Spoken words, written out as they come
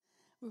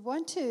We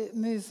want to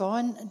move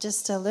on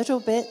just a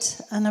little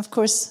bit, and of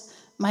course,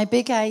 my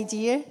big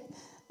idea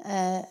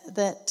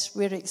that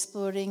we're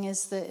exploring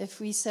is that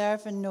if we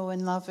serve and know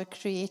and love a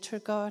Creator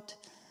God,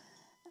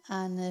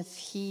 and if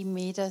He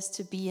made us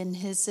to be in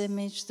His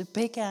image, the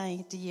big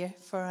idea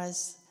for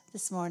us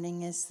this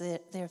morning is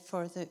that,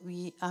 therefore, that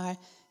we are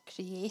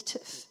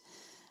creative.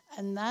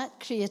 And that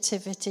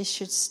creativity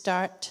should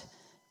start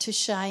to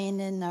shine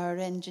in our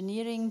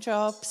engineering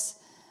jobs,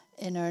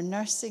 in our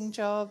nursing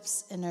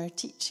jobs, in our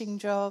teaching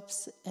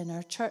jobs, in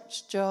our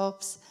church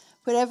jobs,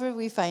 wherever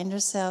we find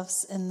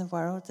ourselves in the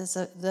world.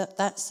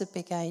 That's the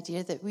big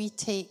idea, that we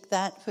take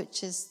that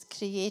which is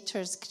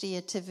Creator's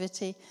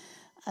creativity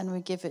and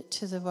we give it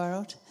to the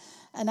world.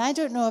 And I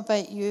don't know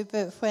about you,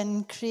 but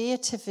when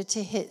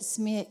creativity hits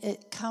me,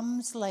 it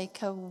comes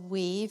like a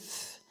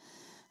wave.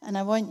 And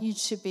I want you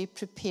to be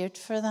prepared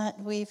for that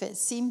wave. It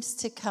seems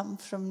to come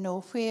from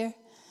nowhere,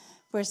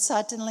 where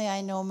suddenly I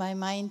know my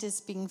mind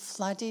is being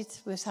flooded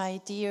with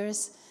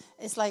ideas.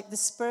 It's like the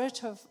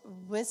spirit of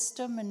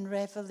wisdom and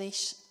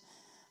revelation.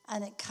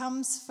 And it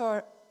comes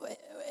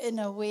in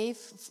a wave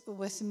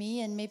with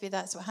me, and maybe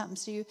that's what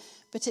happens to you,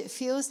 but it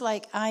feels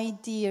like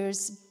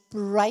ideas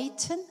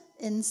brighten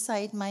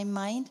inside my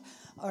mind,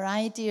 or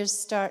ideas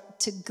start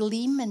to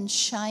gleam and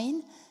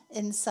shine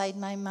inside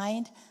my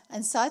mind.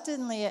 And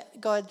suddenly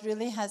God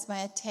really has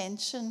my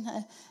attention.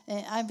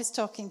 I was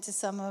talking to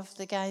some of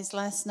the guys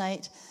last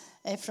night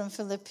from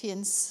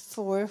Philippians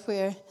 4,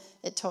 where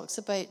it talks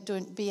about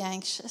don't be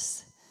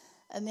anxious.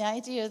 And the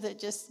idea that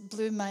just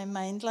blew my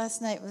mind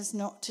last night was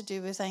not to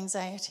do with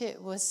anxiety.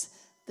 It was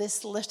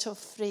this little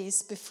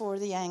phrase before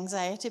the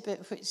anxiety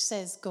bit, which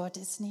says, God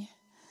is near.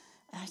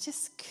 I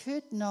just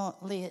could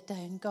not lay it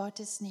down. God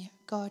is near.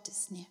 God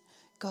is near.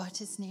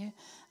 God is near.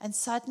 And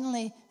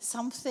suddenly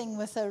something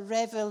with a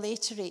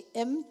revelatory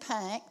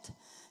impact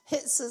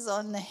hits us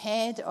on the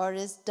head, or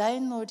is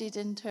downloaded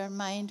into our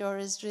mind, or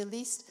is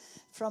released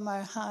from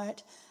our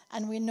heart.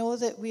 And we know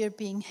that we are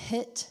being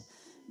hit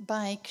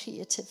by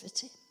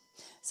creativity.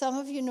 Some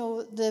of you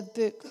know the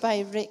book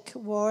by Rick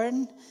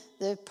Warren,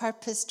 The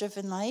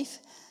Purpose-Driven Life.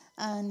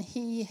 And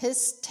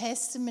his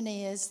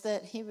testimony is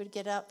that he would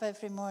get up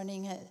every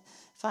morning at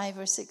 5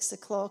 or 6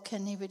 o'clock,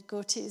 and he would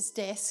go to his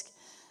desk,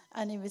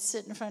 and he would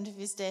sit in front of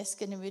his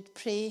desk, and he would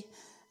pray.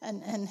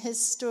 And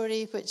his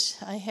story, which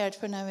I heard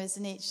when I was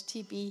in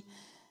HTB,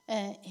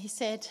 he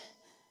said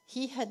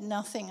he had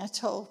nothing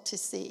at all to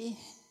say.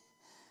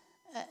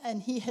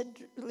 And he had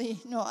really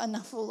not an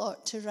awful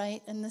lot to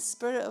write. And the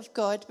Spirit of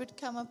God would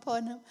come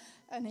upon him,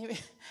 and he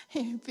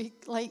would be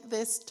like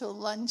this till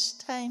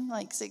lunchtime,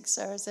 like 6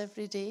 hours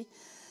every day.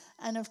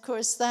 And of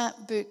course,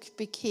 that book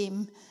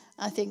became,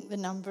 I think, the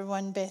number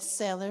one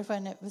bestseller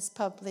when it was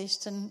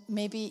published, and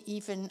maybe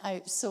even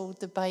outsold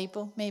the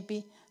Bible,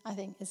 maybe, I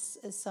think, is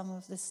some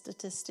of the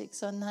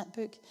statistics on that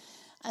book.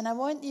 And I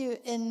want you,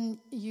 in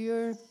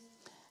your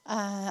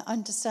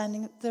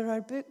understanding, there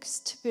are books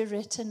to be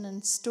written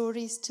and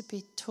stories to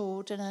be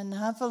told, and an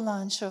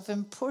avalanche of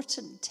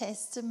important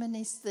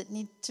testimonies that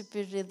need to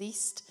be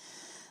released.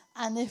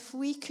 And if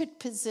we could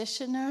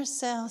position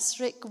ourselves,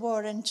 Rick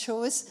Warren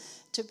chose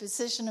to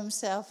position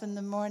himself in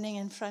the morning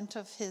in front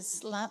of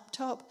his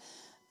laptop,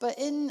 but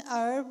in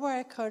our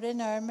work or in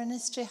our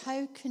ministry,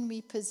 how can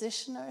we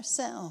position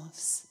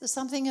ourselves? There's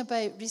something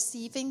about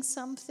receiving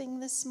something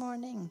this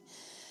morning,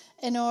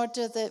 in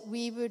order that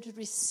we would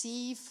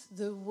receive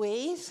the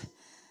wave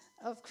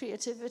of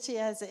creativity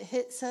as it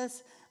hits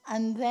us,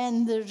 and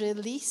then the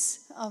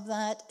release of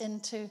that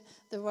into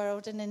the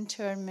world and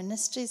into our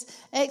ministries.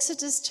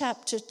 Exodus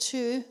chapter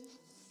 32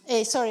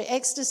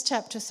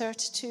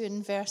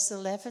 and verse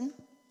 11.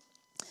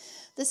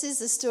 This is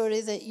the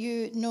story that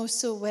you know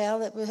so well,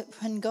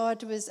 when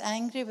God was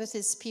angry with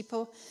his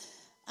people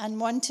and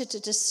wanted to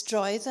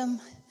destroy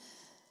them.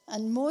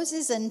 And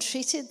Moses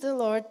entreated the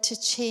Lord to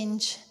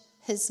change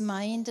his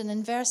mind. And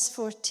in verse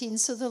 14,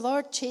 so the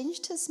Lord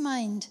changed his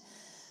mind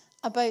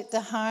about the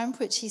harm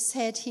which he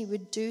said he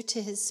would do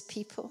to his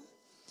people.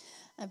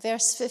 And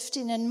verse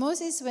 15, and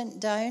Moses went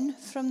down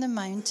from the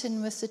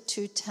mountain with the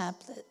 2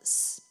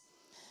 tablets.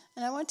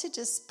 And I want to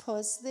just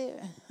pause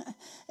there.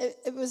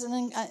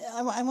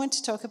 I want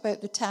to talk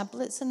about the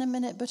tablets in a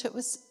minute, but it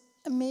was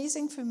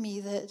amazing for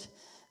me that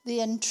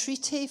the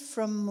entreaty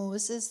from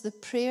Moses, the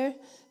prayer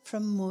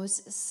from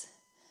Moses,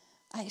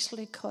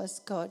 actually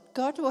caused God.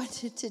 God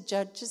wanted to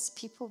judge his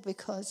people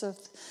because of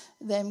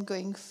them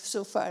going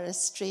so far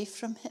astray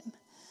from him.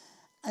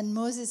 And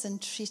Moses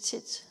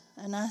entreated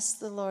and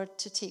asked the Lord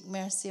to take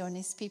mercy on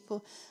his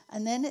people.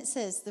 And then it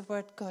says the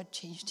word God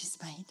changed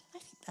his mind. I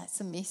think that's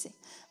amazing.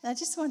 And I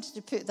just wanted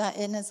to put that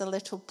in as a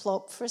little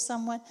plop for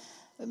someone.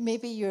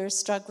 Maybe you're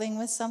struggling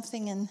with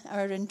something, and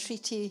our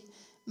entreaty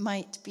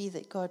might be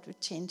that God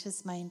would change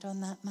his mind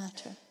on that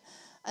matter.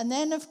 And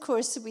then, of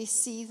course, we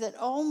see that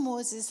all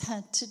Moses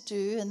had to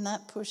do in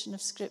that portion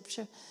of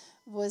Scripture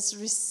was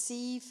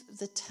receive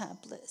the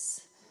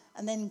tablets.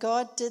 And then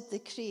God did the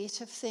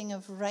creative thing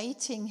of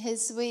writing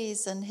his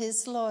ways and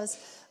his laws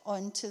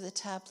onto the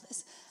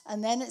tablets.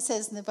 And then it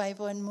says in the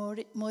Bible, and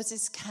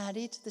Moses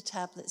carried the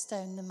tablets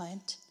down the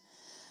mountain.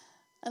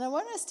 And I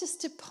want us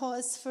just to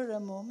pause for a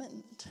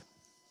moment.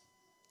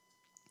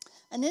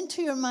 And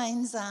into your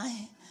mind's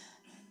eye,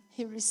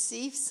 he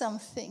received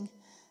something,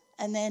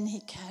 and then he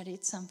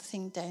carried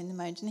something down the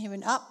mountain. He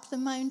went up the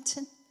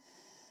mountain.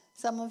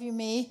 Some of you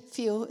may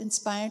feel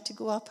inspired to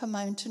go up a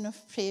mountain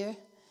of prayer.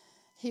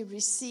 He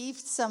received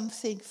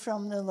something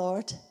from the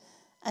Lord,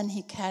 and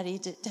he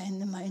carried it down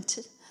the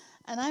mountain.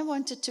 And I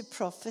wanted to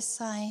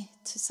prophesy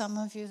to some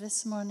of you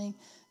this morning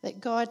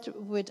that God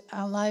would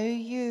allow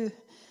you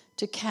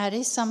to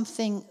carry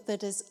something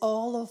that is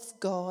all of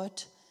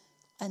God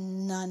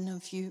and none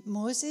of you.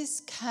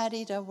 Moses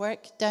carried a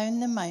work down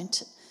the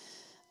mountain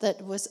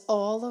that was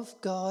all of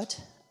God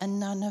and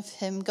none of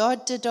him.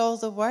 God did all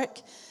the work,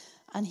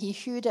 and he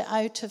hewed it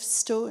out of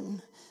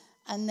stone.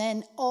 And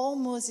then all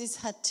Moses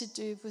had to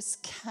do was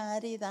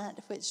carry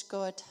that which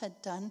God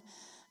had done.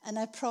 And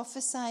I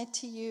prophesy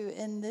to you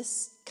in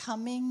this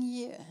coming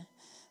year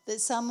that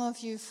some of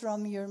you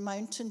from your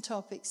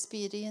mountaintop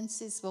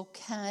experiences will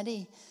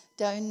carry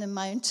down the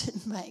mountain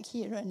back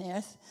here on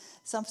earth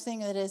something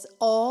that is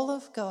all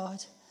of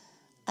God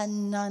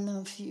and none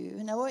of you.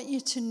 And I want you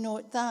to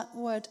note that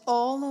word,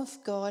 all of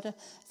God.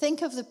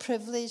 Think of the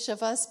privilege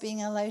of us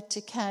being allowed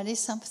to carry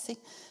something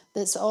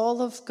that's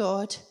all of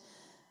God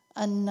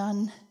and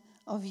none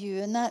of you.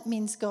 And that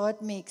means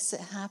God makes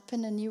it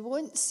happen, and you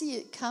won't see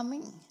it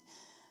coming.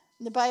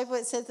 In the Bible,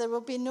 it says there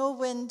will be no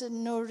wind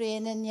and no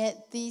rain, and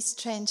yet these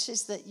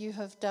trenches that you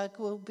have dug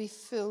will be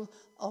full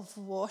of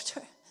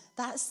water.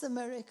 That's the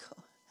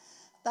miracle.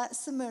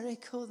 That's the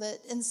miracle, that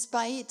in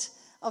spite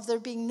of there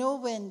being no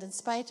wind, in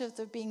spite of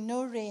there being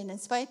no rain, in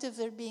spite of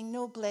there being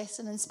no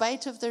blessing, in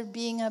spite of there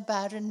being a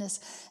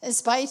barrenness, in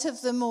spite of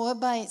the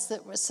Moabites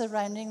that were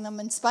surrounding them,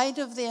 in spite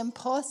of the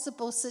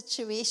impossible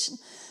situation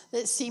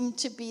that seemed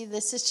to be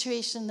the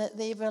situation that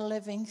they were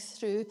living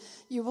through,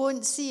 you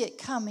won't see it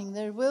coming.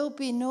 There will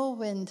be no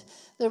wind,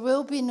 there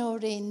will be no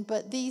rain,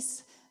 but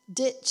these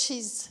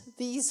ditches,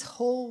 these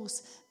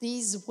holes,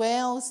 these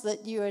wells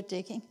that you are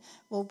digging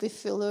will be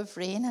full of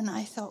rain. And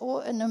I thought,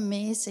 what an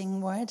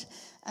amazing word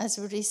as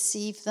we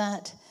receive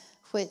that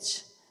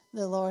which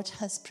the Lord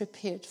has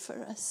prepared for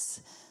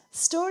us.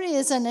 Story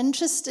is an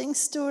interesting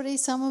story.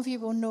 Some of you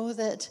will know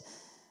that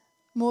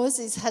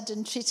Moses had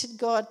entreated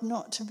God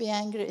not to be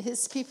angry at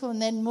his people,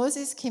 and then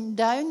Moses came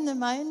down the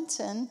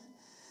mountain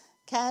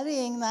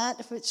carrying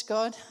that which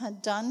God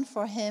had done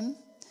for him.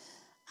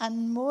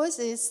 And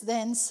Moses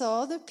then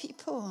saw the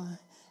people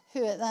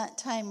who at that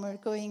time were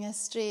going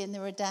astray, and they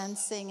were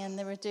dancing and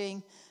they were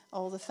doing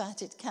all the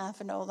fatted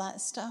calf and all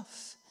that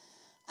stuff.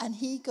 And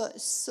he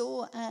got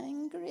so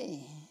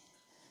angry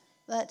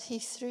that he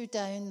threw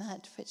down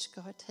that which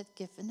God had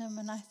given him.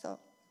 And I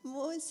thought,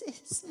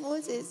 Moses,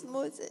 Moses,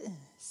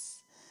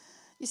 Moses.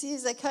 You see,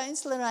 as a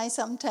counsellor, I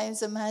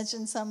sometimes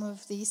imagine some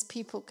of these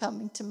people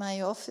coming to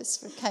my office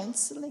for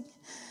counselling.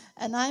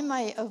 And I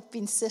might have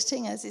been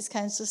sitting as his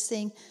counsellor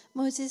saying,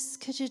 Moses,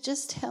 could you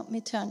just help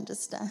me to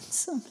understand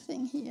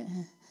something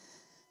here?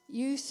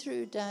 You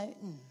threw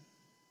down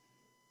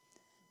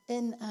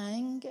in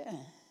anger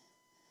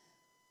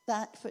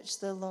that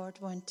which the Lord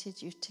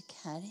wanted you to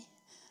carry.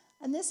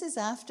 And this is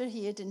after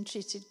he had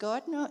entreated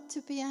God not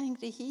to be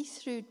angry. He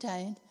threw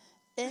down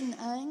in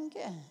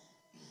anger.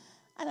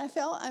 And I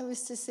felt I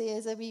was to say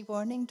as a wee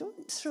warning,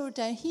 don't throw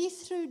down. He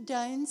threw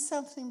down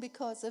something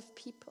because of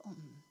people.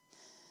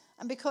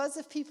 And because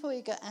of people,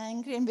 he got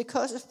angry. And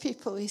because of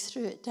people, he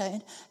threw it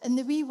down. And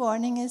the wee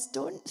warning is,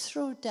 don't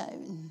throw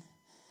down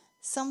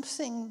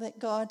something that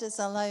God is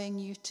allowing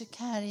you to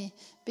carry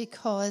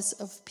because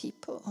of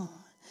people.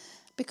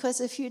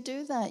 Because if you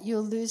do that,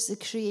 you'll lose the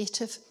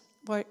creative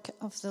work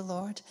of the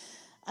Lord.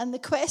 And the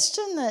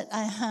question that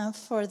I have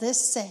for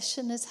this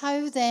session is,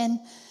 how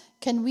then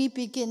can we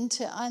begin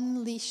to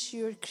unleash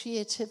your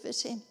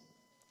creativity?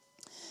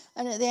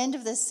 And at the end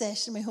of this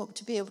session, we hope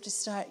to be able to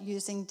start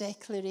using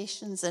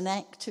declarations and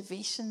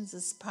activations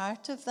as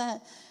part of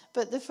that.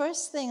 But the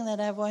first thing that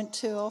I want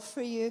to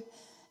offer you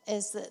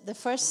is that the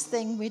first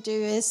thing we do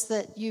is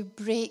that you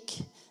break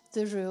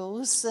the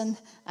rules. And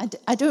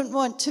I don't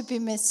want to be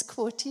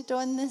misquoted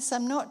on this.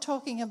 I'm not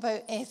talking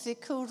about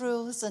ethical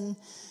rules and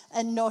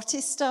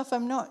naughty stuff.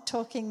 I'm not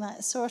talking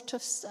that sort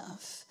of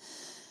stuff.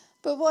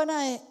 But what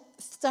I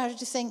started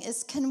to think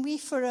is, can we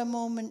for a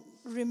moment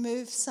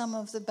remove some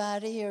of the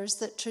barriers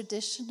that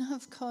tradition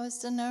have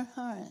caused in our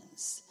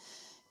hearts?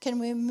 Can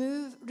we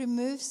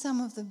remove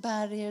some of the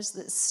barriers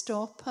that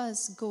stop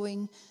us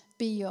going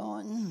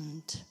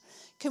beyond?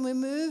 Can we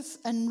move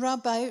and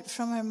rub out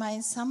from our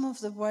minds some of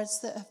the words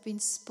that have been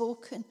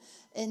spoken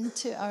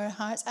into our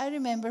hearts? I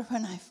remember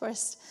when I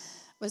first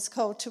was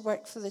called to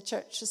work for the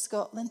Church of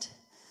Scotland,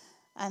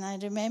 and I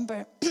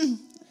remember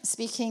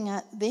speaking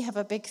at, they have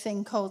a big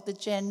thing called the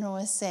General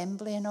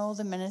Assembly, and all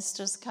the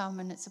ministers come,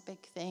 and it's a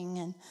big thing,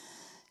 and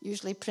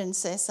usually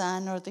Princess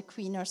Anne or the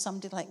Queen or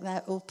somebody like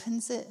that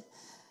opens it.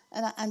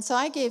 And so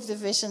I gave the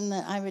vision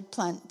that I would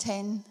plant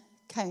 10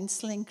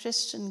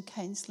 Christian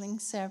counselling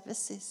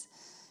services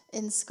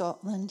in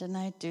Scotland, and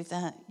I'd do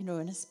that, in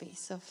a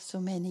space of so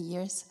many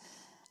years.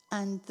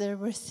 And there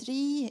were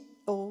 3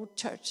 old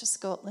Church of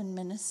Scotland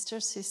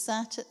ministers who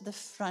sat at the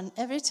front.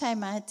 Every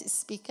time I had to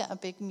speak at a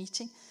big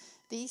meeting,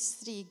 these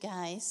 3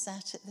 guys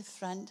sat at the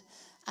front,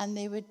 and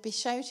they would be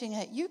shouting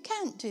out, "You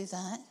can't do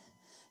that.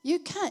 You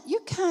can't,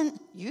 you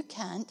can't, you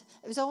can't."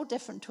 It was all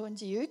different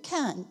tones. "You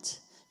can't,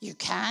 you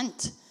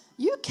can't,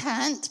 you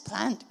can't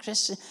plant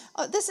Christian."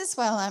 Oh, this is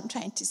while I'm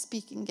trying to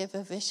speak and give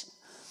a vision.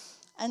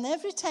 And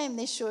every time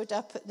they showed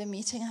up at the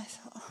meeting, I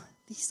thought, "Oh,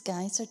 these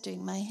guys are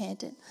doing my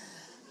head in."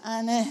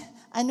 And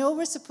I know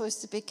we're supposed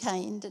to be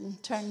kind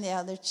and turn the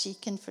other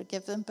cheek and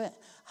forgive them, but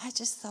I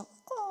just thought,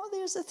 "Oh,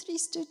 there's the 3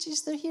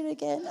 Stooges. They're here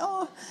again.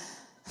 Oh."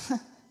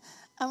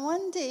 And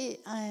one day,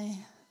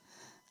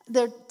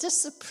 their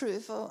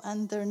disapproval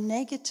and their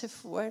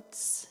negative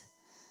words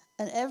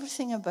and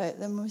everything about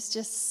them was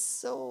just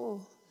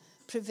so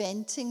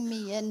preventing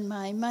me in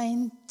my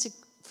mind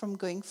from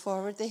going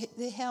forward.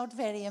 They held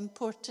very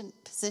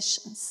important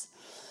positions.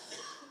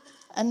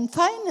 And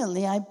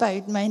finally, I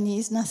bowed my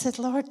knees and I said,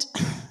 "Lord,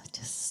 I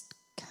just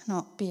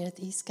cannot bear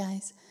these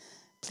guys.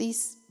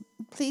 Please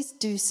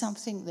do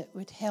something that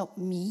would help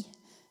me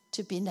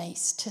to be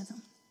nice to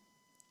them."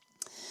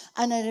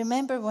 And I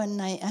remember one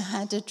night I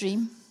had a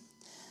dream.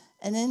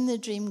 And in the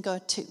dream,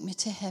 God took me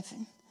to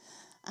heaven.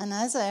 And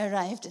as I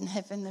arrived in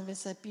heaven, there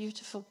was a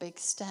beautiful big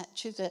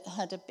statue that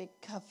had a big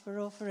cover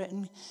over it.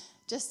 And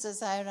just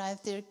as I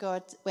arrived there,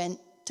 God went,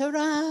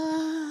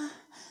 "Ta-ra!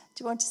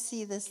 Do you want to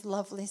see this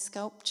lovely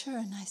sculpture?"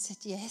 And I said,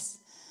 "Yes."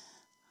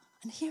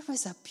 And here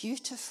was a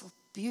beautiful,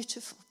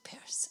 beautiful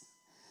person.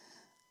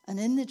 And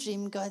in the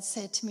dream, God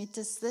said to me,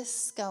 "Does this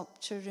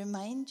sculpture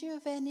remind you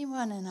of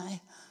anyone?" And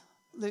I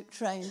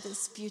looked round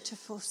this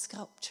beautiful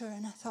sculpture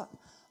and I thought,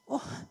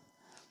 "Oh,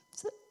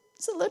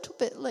 it's a little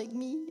bit like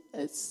me.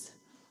 It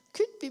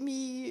could be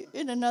me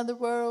in another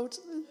world.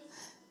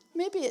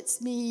 Maybe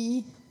it's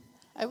me.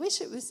 I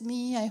wish it was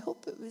me. I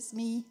hope it was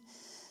me."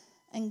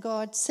 And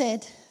God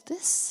said,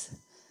 "This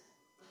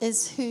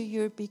is who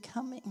you're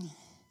becoming.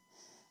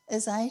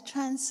 As I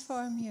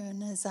transform you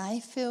and as I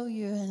fill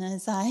you and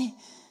as I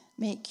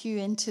make you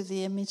into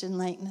the image and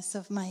likeness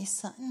of my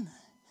Son."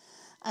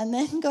 And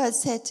then God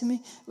said to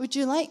me, "Would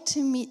you like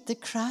to meet the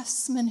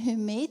craftsman who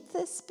made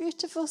this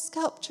beautiful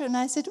sculpture?" And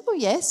I said, "Oh,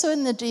 yes." So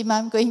in the dream,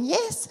 I'm going,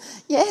 "Yes,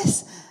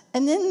 yes."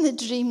 And in the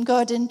dream,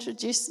 God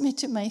introduced me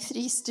to my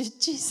 3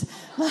 Stooges,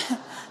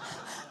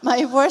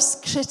 my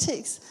worst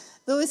critics,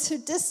 those who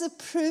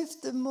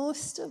disapproved the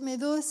most of me,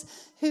 those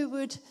who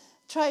would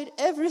tried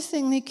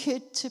everything they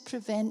could to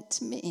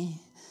prevent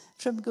me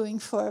from going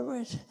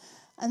forward.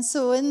 And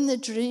so in the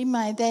dream,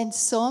 I then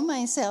saw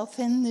myself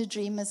in the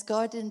dream as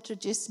God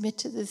introduced me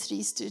to the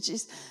 3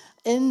 Stooges.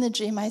 In the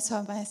dream, I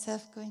saw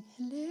myself going,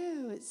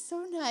 "Hello, it's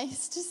so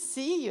nice to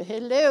see you.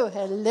 Hello,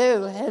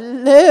 hello,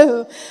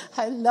 hello.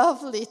 How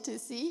lovely to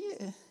see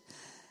you."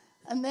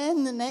 And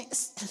then the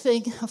next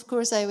thing, of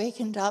course, I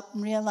wakened up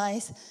and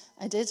realized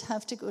I did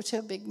have to go to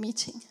a big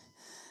meeting.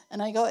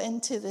 And I got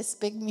into this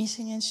big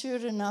meeting, and sure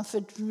enough,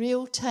 in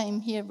real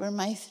time here were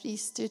my 3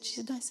 Stooges.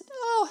 And I said,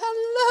 "Oh,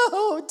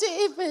 hello,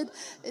 David.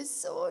 It's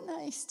so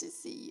nice to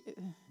see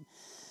you."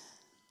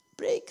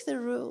 Break the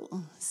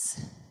rules.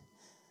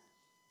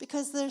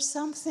 Because there's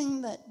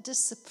something that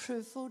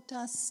disapproval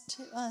does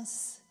to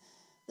us.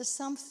 There's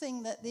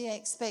something that the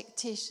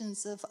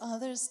expectations of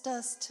others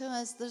does to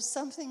us. There's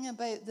something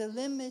about the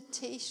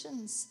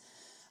limitations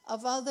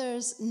of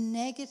others'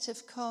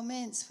 negative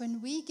comments.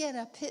 When we get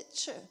a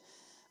picture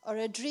or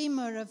a dream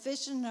or a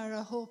vision or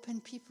a hope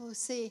and people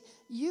say,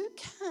 "You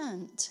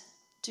can't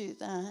do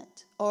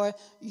that," or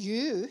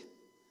you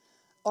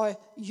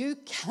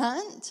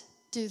can't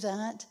do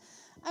that,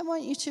 I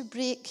want you to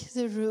break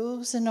the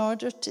rules in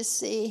order to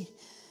say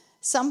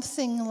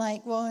something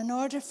like, "Well, in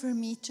order for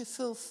me to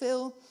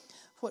fulfill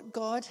what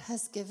God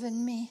has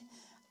given me,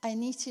 I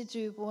need to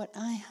do what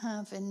I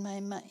have in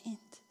my mind."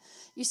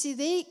 You see,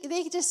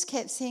 they just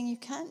kept saying, "You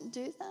can't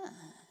do that."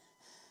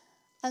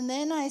 And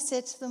then I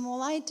said to them,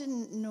 "Well, I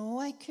didn't know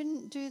I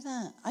couldn't do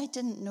that. I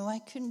didn't know I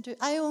couldn't do it.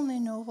 I only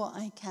know what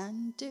I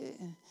can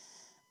do.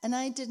 And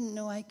I didn't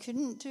know I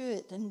couldn't do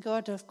it." And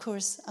God, of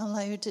course,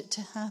 allowed it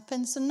to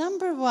happen. So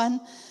number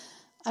 1,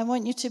 I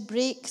want you to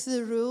break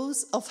the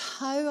rules of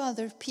how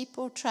other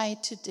people try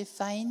to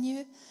define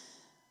you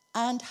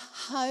and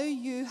how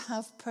you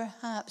have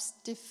perhaps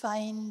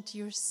defined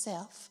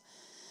yourself.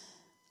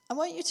 I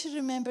want you to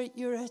remember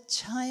you're a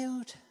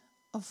child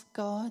of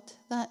God.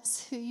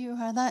 That's who you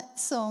are. That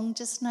song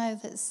just now,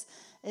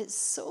 it's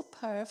so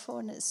powerful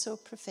and it's so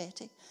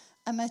prophetic.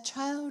 I'm a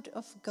child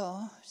of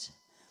God.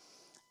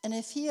 And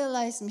if he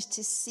allows me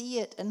to see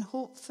it and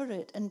hope for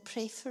it and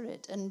pray for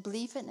it and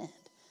believe in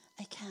it,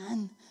 I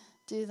can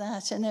do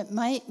that. And it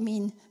might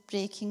mean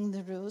breaking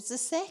the rules. The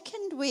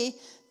second way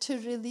to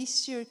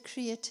release your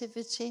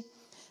creativity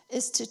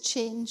is to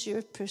change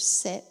your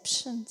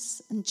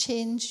perceptions and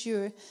change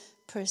your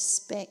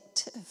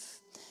perspective.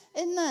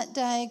 In that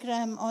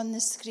diagram on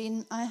the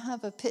screen, I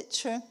have a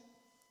picture.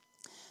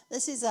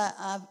 This is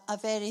a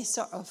very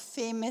sort of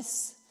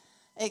famous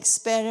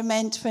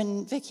experiment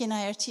when Vicky and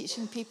I are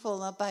teaching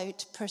people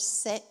about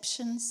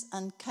perceptions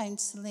and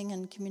counselling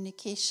and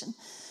communication.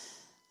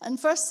 And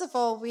first of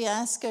all, we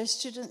ask our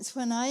students,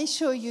 when I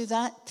show you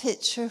that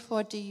picture,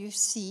 what do you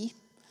see?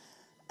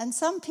 And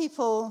some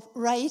people,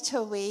 right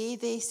away,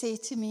 they say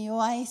to me, oh,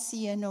 I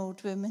see an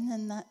old woman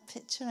in that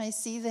picture. I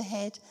see the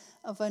head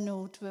of an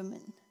old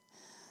woman.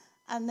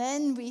 And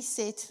then we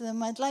say to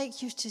them, I'd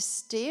like you to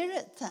stare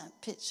at that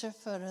picture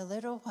for a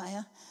little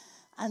while.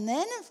 And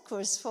then, of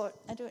course,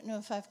 I don't know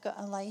if I've got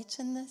a light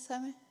in this,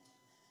 have I?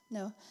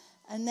 No.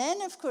 And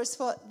then, of course,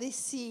 what they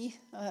see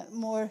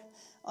more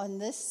on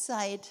this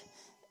side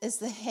is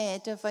the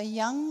head of a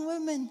young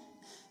woman.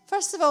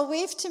 First of all,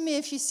 wave to me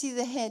if you see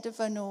the head of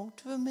an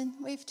old woman.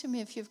 Wave to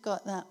me if you've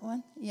got that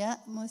one. Yeah,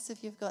 most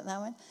of you have got that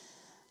one.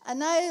 And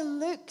now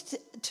look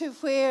to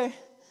where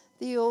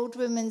the old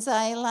woman's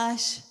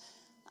eyelash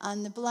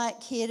and the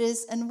black hair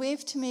is, and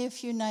wave to me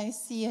if you now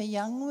see a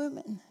young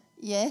woman.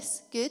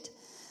 Yes, good.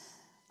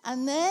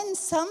 And then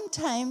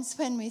sometimes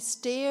when we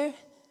stare,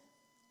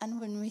 and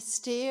when we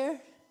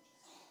stare,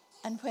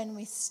 and when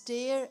we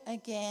stare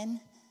again,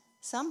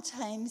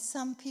 sometimes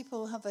some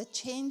people have a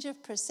change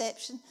of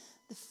perception.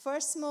 The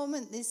first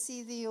moment they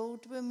see the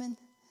old woman,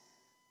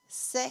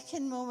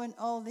 second moment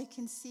all they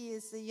can see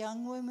is the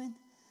young woman.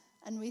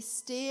 And we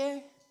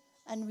stare,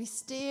 and we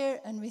stare,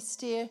 and we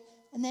stare,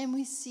 and then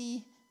we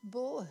see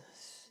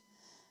both.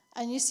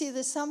 And you see,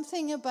 there's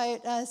something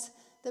about us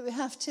that we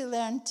have to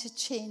learn to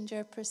change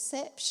our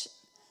perception.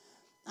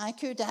 I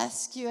could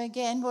ask you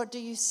again, what do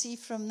you see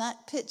from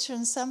that picture?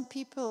 And some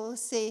people will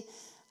say,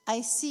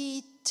 I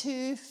see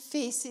two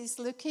faces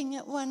looking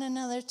at one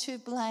another, two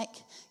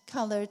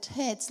black-coloured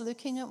heads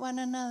looking at one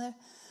another.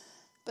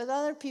 But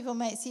other people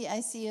might see, I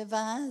see a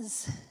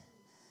vase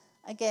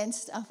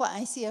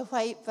I see a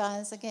white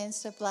vase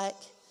against a black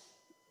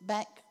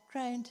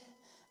background.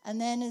 And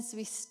then as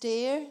we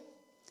stare,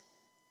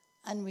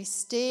 and we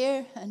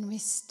stare, and we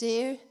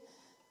stare,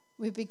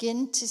 we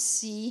begin to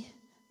see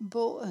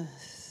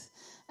both.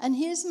 And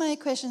here's my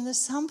question. There's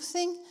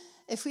something,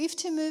 if we have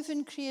to move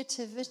in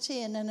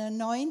creativity and an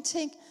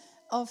anointing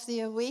of the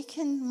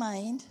awakened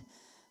mind,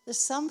 there's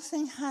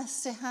something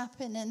has to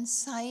happen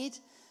inside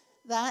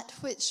that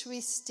which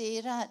we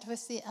stare at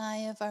with the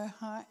eye of our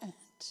heart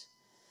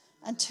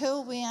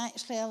until we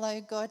actually allow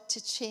God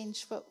to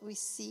change what we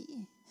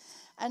see.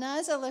 And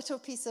as a little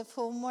piece of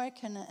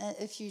homework, and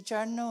if you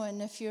journal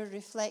and if you're a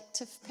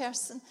reflective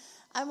person,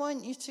 I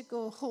want you to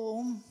go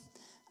home,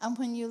 and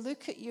when you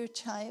look at your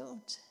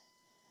child,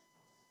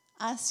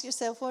 ask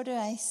yourself, what do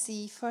I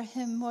see for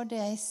him? What do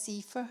I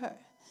see for her?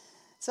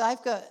 So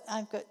I've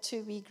got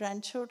 2 wee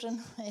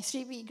grandchildren,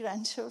 3 wee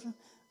grandchildren,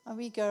 a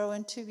wee girl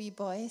and 2 wee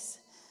boys.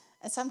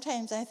 And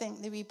sometimes I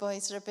think the wee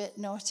boys are a bit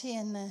naughty,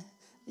 and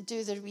they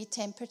do their wee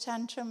temper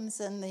tantrums,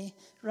 and they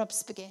rub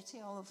spaghetti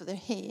all over their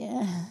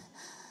hair.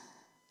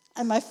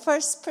 And my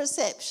first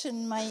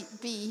perception might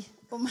be,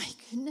 oh my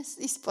goodness,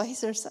 these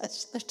boys are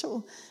such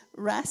little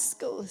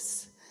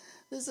rascals.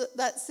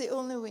 That's the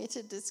only way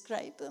to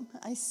describe them.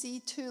 I see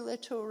 2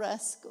 little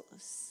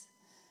rascals.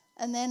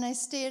 And then I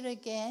stare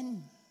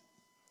again.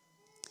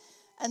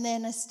 And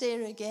then I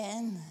stare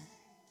again.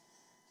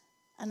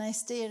 And I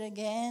stare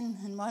again.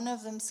 And one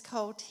of them's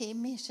called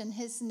Hamish, and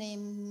his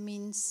name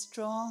means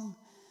strong.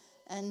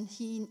 And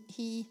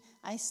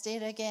I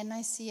stare again.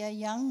 I see a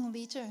young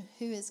leader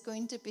who is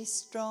going to be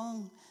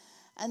strong.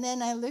 And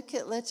then I look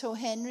at little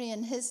Henry,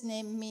 and his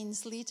name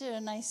means leader,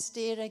 and I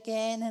stare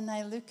again, and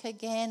I look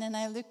again, and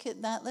I look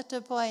at that little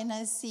boy, and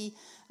I see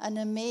an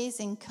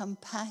amazing,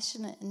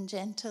 compassionate, and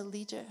gentle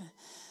leader.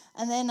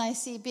 And then I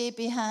see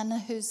baby Hannah,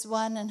 who's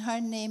 1, and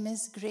her name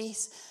is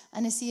Grace,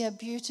 and I see a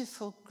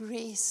beautiful,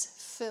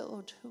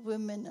 grace-filled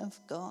woman of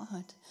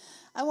God.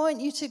 I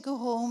want you to go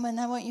home, and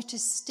I want you to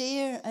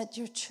stare at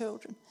your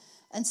children,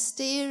 and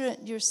stare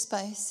at your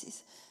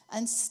spouses,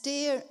 and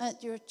stare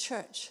at your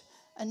church,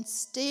 and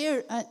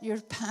stare at your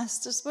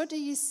pastors. What do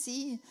you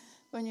see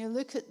when you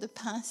look at the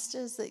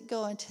pastors that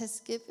God has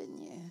given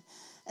you?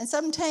 And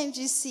sometimes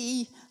you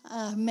see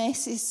a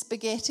messy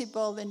spaghetti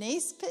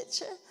bolognese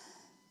picture,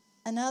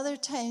 and other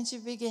times you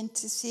begin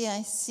to see,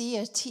 I see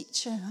a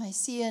teacher, I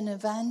see an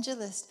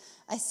evangelist,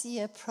 I see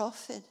a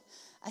prophet,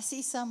 I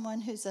see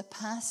someone who's a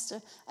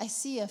pastor, I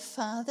see a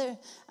father,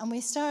 and we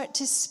start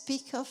to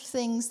speak of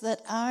things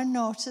that are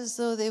not as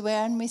though they were,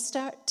 and we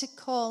start to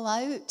call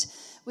out.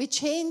 We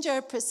change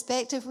our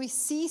perspective. We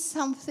see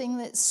something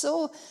that's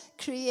so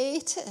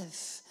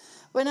creative.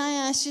 When I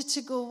ask you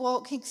to go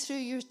walking through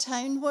your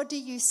town, what do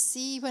you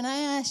see? When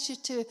I ask you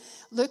to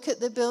look at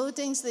the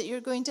buildings that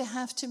you're going to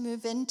have to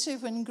move into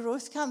when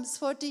growth comes,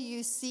 what do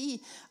you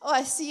see? Oh,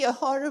 I see a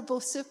horrible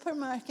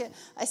supermarket.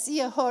 I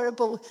see a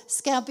horrible,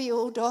 scabby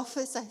old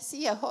office. I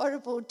see a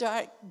horrible,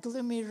 dark,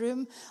 gloomy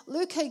room.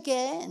 Look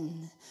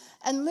again,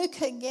 and look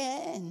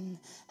again,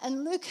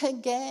 and look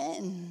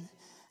again,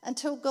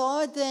 until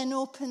God then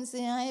opens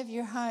the eye of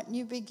your heart and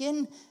you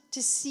begin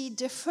to see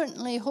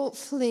differently,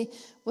 hopefully,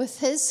 with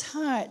his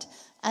heart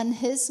and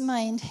his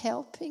mind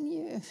helping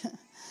you.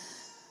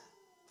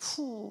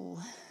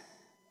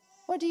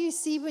 What What do you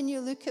see when you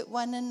look at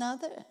one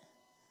another?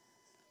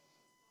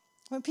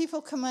 When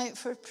people come out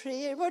for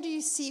prayer, what do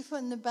you see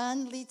when the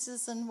band leads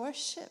us in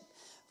worship?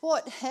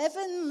 What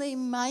heavenly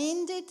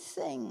minded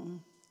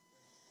thing?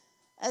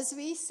 As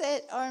we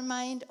set our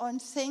mind on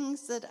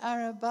things that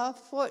are above,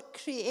 what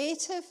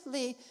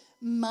creatively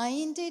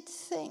minded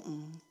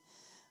thing?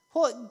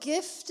 What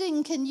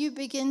gifting can you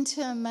begin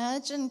to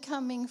imagine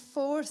coming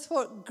forth?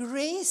 What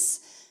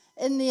grace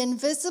in the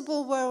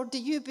invisible world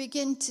do you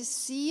begin to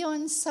see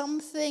on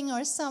something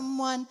or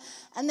someone?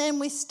 And then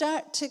we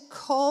start to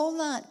call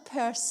that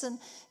person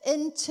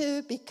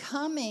into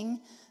becoming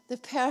the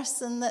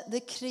person that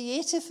the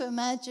creative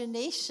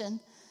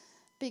imagination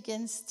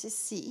begins to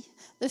see.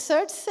 The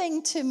third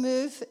thing to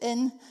move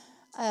in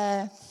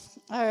our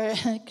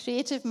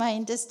creative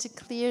mind is to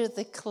clear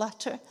the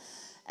clutter.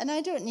 And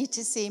I don't need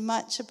to say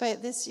much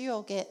about this. You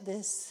all get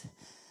this.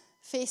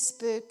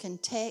 Facebook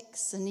and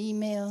texts and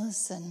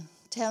emails and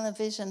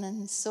television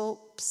and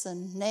soaps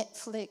and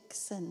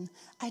Netflix and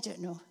I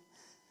don't know.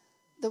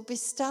 There'll be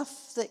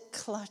stuff that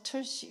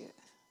clutters you.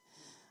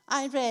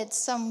 I read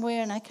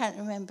somewhere, and I can't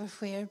remember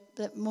where,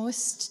 that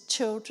most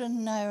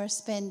children now are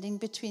spending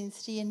between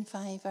 3 and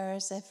 5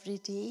 hours every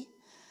day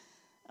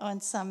on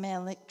some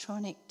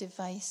electronic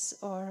device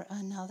or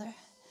another.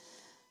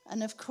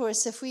 And of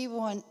course, if we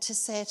want to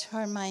set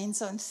our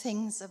minds on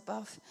things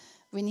above,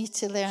 we need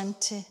to learn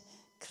to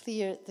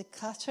clear the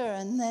clutter.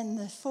 And then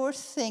the fourth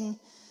thing,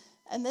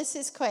 and this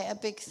is quite a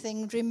big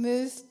thing,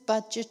 remove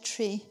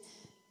budgetary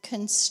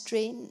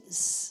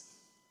constraints.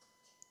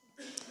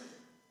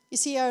 You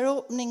see, our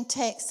opening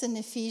text in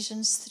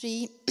Ephesians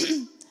 3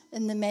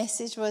 in the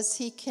message was,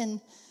 He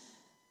can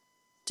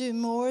do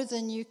more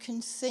than you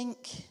can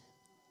think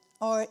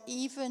or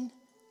even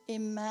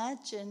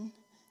imagine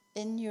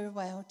in your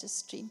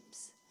wildest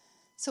dreams.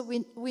 So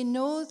we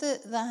know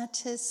that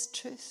that is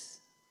truth.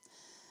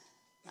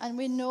 And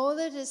we know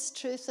that it's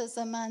truth, as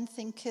a man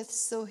thinketh,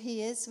 so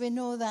he is. We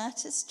know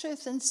that is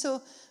truth. And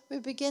so we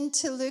begin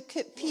to look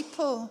at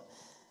people.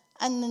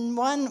 And then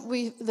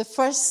the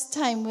first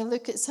time we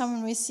look at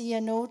someone, we see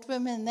an old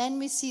woman. Then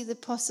we see the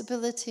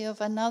possibility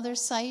of another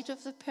side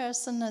of the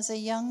person as a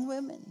young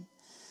woman.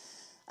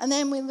 And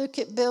then we look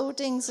at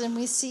buildings and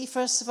we see,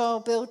 first of all,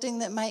 a building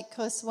that might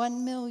cost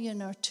 1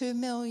 million or 2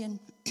 million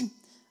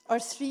or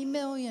 3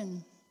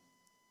 million.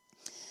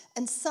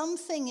 And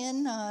something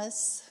in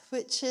us,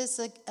 which is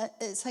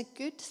it's a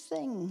good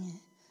thing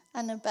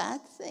and a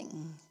bad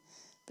thing,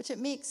 but it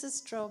makes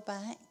us draw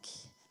back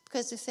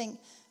because we think,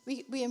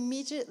 we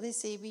immediately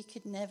say we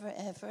could never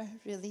ever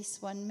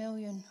release 1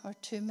 million or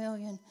 2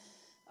 million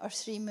or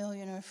 3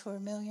 million or 4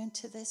 million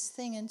to this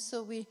thing. And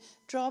so we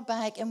draw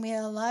back and we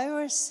allow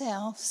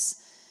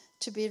ourselves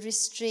to be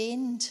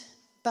restrained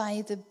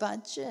by the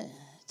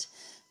budget.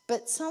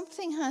 But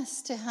something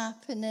has to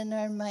happen in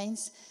our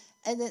minds,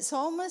 and it's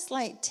almost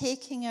like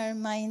taking our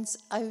minds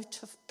out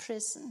of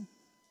prison.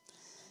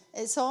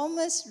 It's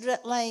almost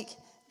like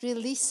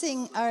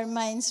releasing our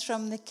minds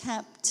from the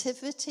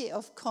captivity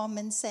of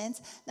common sense.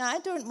 Now, I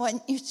don't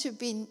want you to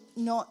be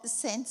not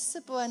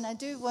sensible, and I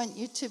do want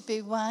you to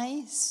be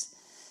wise.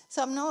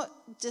 So I'm not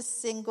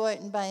just saying go out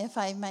and buy a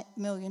 £5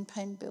 million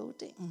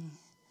building.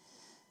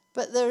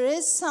 But there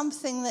is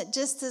something that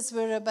just as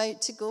we're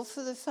about to go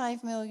for the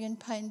 £5 million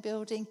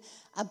building,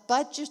 a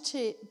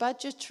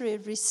budgetary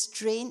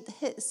restraint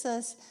hits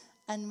us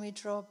and we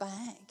draw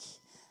back.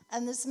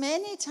 And there's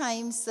many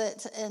times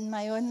that in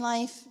my own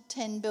life,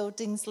 10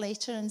 buildings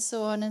later and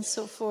so on and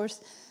so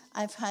forth,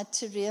 I've had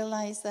to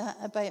realize that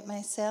about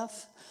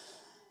myself.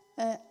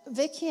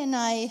 Vicky and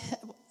I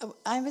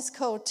was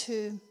called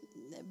to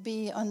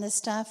be on the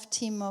staff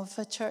team of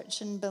a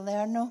church in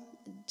Balerno,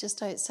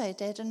 just outside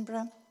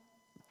Edinburgh.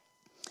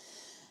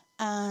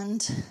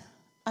 And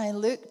I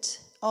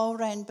looked all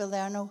around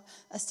Balerno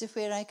as to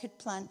where I could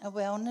plant a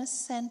wellness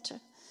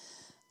centre.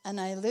 And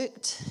I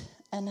looked,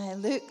 and I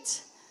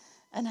looked,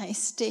 and I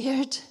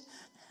stared,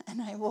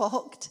 and I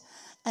walked,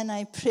 and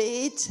I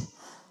prayed,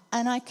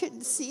 and I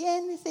couldn't see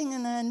anything.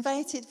 And I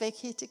invited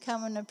Vicky to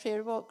come on a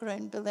prayer walk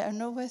around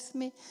Balerno with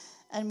me.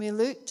 And we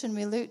looked, and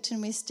we looked,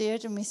 and we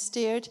stared,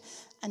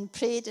 and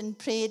prayed and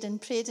prayed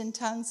and prayed in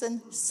tongues.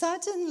 And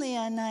suddenly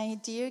an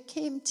idea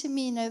came to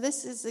me. Now,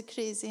 this is a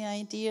crazy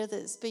idea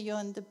that's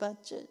beyond the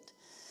budget.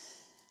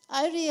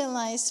 I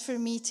realized for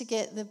me to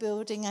get the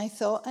building I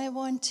thought I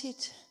wanted,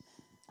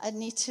 I'd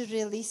need to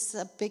release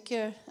a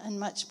bigger and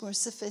much more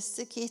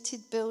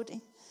sophisticated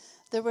building.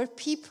 There were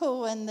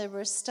people and there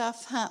were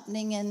stuff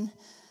happening in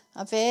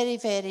a very,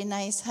 very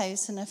nice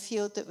house in a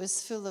field that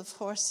was full of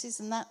horses,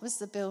 and that was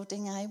the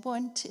building I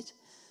wanted.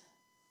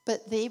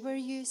 But they were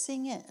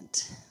using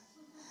it.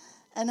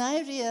 And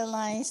I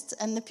realized,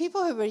 and the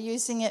people who were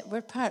using it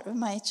were part of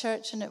my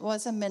church, and it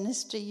was a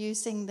ministry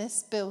using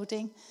this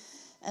building.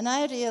 And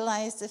I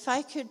realized if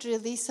I could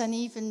release an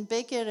even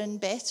bigger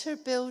and better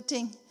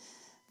building,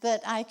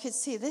 that I could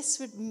say this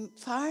would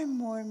far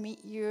more meet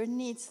your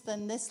needs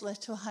than this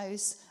little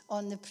house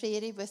on the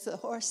prairie with the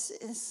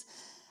horses.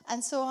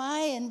 And so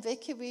I and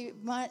Vicky, we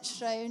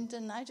marched round,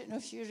 and I don't know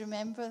if you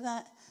remember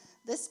that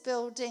This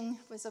building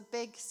was a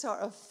big sort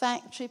of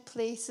factory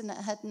place and it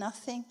had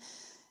nothing.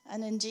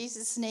 And in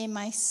Jesus' name,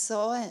 I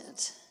saw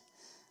it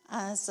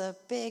as a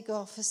big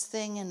office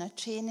thing and a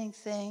training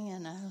thing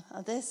and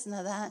a this and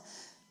a that.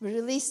 We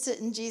released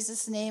it in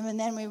Jesus' name, and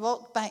then we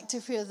walked back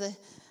to where the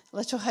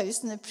little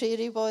house in the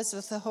prairie was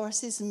with the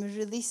horses, and we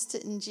released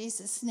it in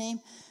Jesus' name.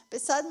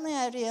 But suddenly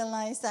I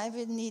realized I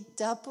would need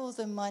double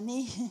the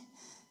money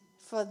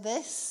for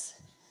this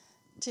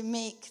to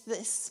make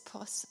this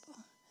possible.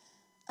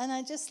 And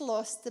I just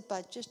lost the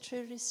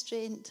budgetary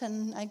restraint,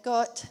 and I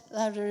got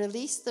a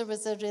release. There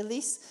was a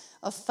release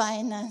of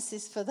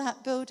finances for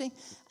that building,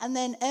 and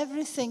then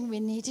everything we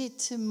needed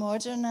to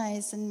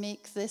modernize and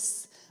make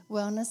this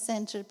wellness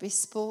centre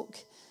bespoke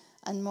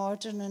and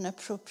modern and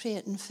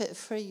appropriate and fit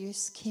for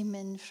use came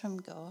in from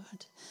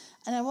God.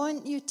 And I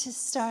want you to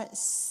start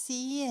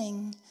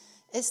seeing,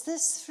 it's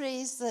this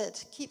phrase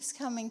that keeps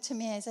coming to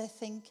me as I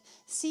think,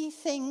 see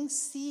things,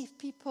 see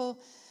people,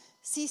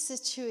 see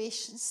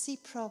situations, see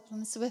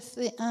problems with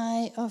the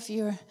eye of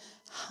your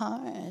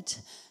heart.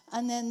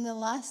 And then the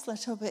last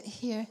little bit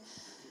here,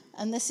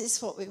 and this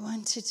is what we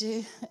want to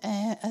do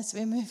as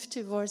we move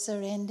towards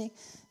our ending,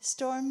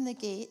 storm the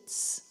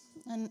gates.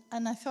 And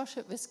I thought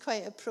it was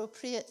quite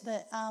appropriate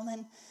that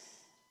Alan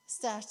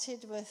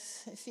started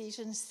with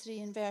Ephesians 3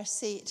 and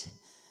verse 8,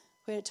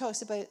 where it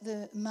talks about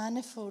the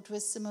manifold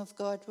wisdom of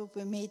God will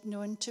be made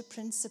known to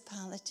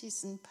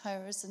principalities and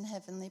powers in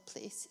heavenly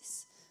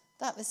places.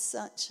 That was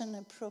such an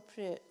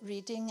appropriate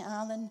reading.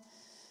 Alan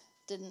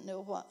didn't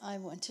know what I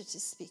wanted to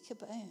speak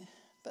about.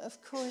 But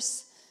of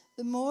course,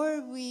 the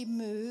more we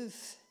move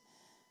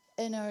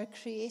in our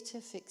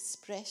creative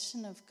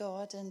expression of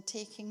God and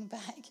taking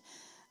back,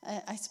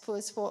 I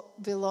suppose,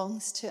 what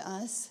belongs to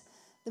us,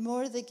 the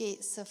more the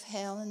gates of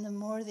hell and the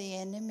more the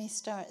enemy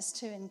starts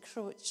to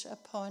encroach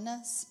upon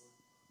us.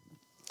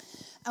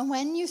 And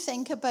when you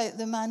think about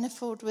the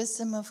manifold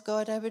wisdom of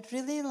God, I would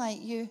really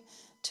like you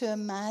to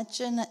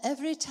imagine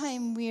every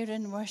time we're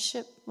in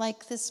worship,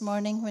 like this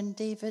morning when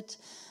David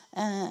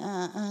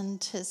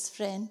and his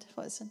friend,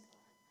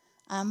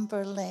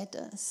 Amber, led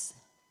us.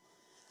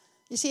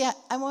 You see,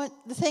 I want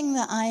the thing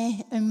that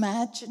I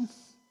imagine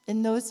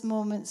in those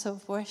moments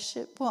of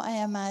worship, what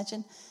I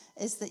imagine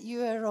is that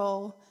you are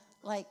all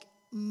like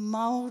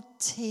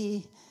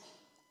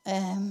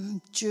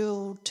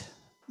multi-jeweled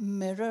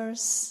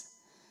mirrors.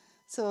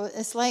 So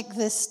it's like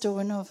this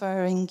stone of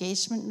our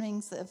engagement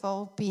rings that have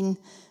all been,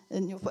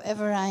 in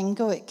whatever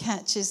angle it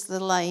catches the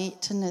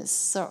light, and it's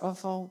sort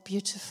of all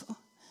beautiful.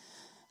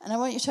 And I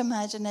want you to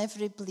imagine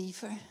every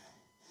believer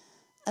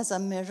as a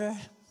mirror,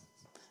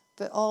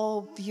 but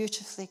all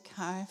beautifully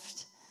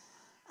carved.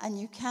 And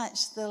you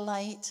catch the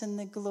light and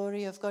the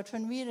glory of God.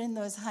 When we're in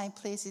those high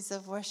places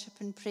of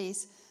worship and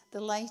praise, the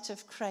light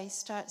of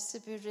Christ starts to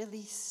be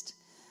released.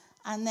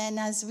 And then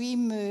as we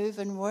move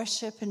and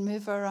worship and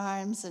move our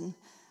arms and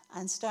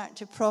start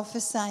to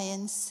prophesy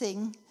and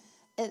sing,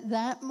 at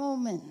that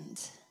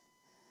moment,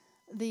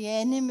 the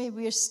enemy,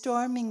 we're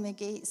storming the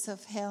gates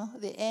of hell.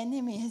 The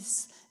enemy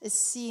is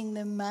seeing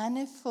the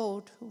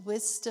manifold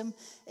wisdom.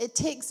 It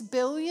takes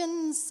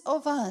billions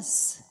of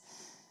us,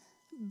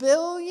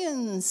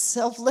 billions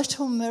of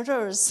little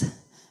mirrors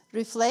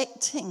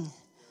reflecting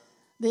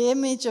the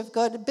image of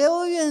God,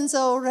 billions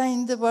all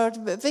around the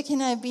world. But Vicky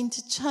and I have been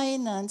to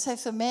China and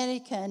South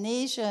America and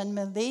Asia and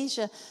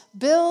Malaysia,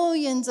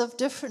 billions of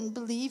different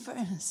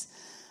believers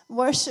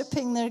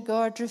worshipping their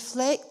God,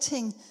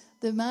 reflecting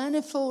the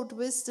manifold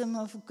wisdom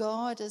of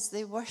God as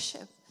they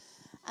worship.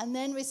 And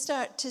then we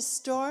start to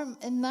storm,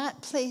 in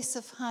that place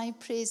of high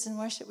praise and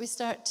worship, we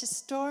start to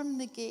storm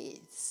the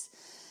gates.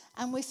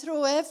 And we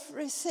throw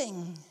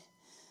everything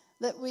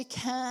that we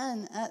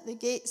can at the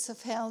gates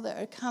of hell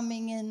that are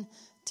coming in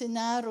to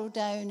narrow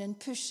down and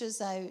push us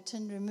out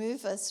and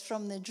remove us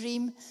from the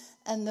dream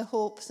and the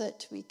hope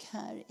that we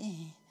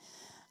carry.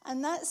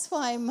 And that's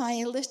why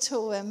my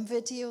little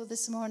video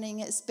this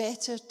morning, it's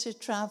better to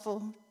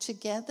travel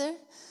together.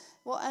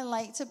 What I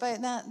liked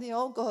about that, they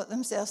all got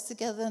themselves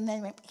together and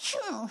then went,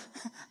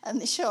 and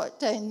they shot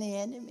down the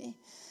enemy.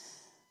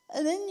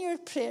 And in your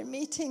prayer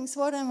meetings,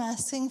 what I'm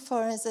asking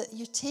for is that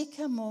you take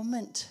a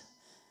moment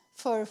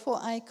for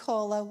what I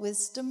call a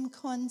wisdom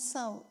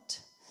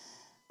consult.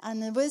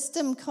 And the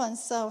wisdom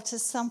consult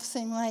is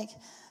something like,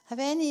 have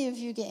any of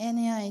you got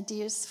any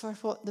ideas for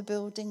what the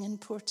building in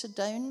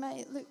Portadown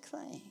might look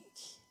like?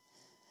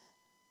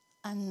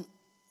 And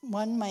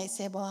one might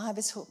say, well, I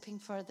was hoping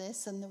for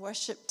this. And the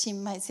worship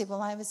team might say,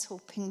 well, I was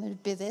hoping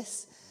there'd be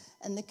this.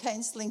 And the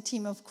counselling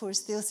team, of course,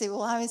 they'll say,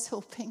 well, I was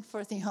hoping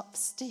for the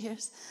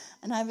upstairs.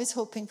 And I was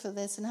hoping for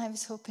this. And I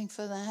was hoping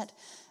for that.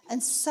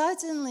 And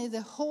suddenly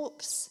the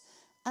hopes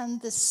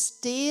and the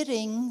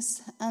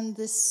starings and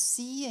the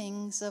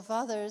seeings of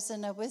others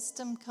in a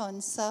wisdom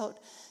consult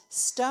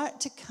start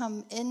to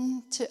come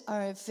into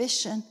our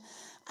vision.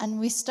 And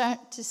we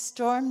start to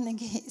storm the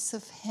gates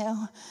of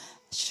hell,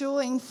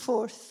 showing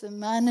forth the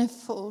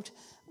manifold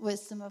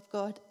wisdom of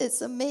God.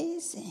 It's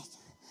amazing.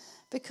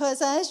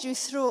 Because as you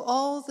throw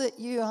all that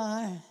you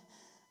are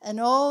and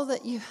all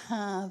that you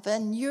have,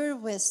 and your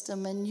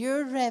wisdom, and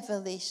your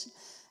revelation,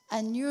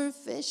 and your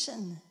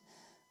vision,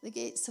 the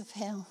gates of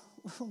hell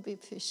will be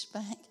pushed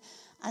back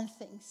and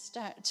things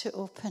start to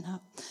open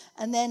up.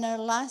 And then our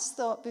last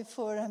thought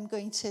before I'm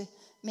going to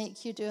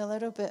make you do a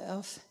little bit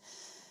of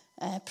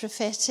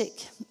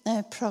prophetic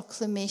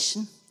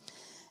proclamation.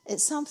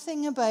 It's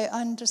something about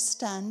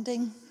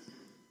understanding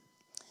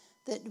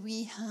that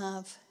we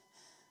have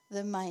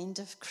the mind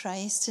of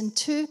Christ. In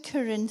 2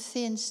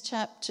 Corinthians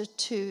chapter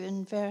 2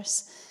 and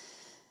verse,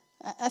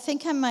 I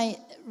think I might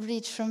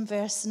read from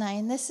verse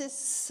 9. This is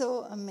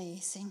so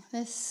amazing.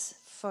 This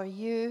for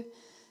you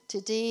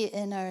today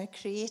in our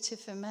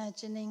creative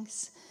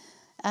imaginings.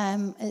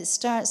 It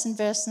starts in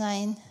verse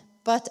 9.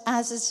 But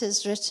as it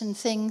is written,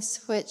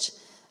 things which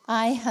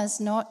eye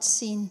has not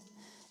seen,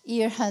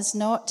 ear has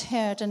not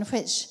heard, and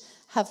which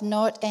have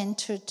not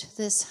entered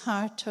the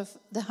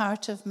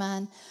heart of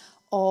man,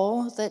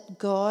 all that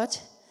God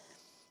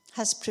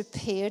has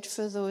prepared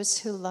for those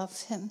who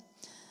love him.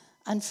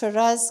 And for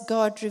us,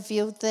 God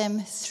revealed them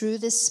through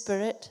the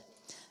Spirit.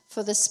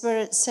 For the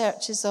Spirit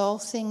searches all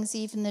things,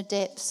 even the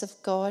depths of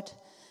God.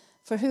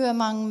 For who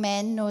among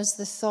men knows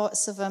the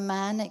thoughts of a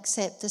man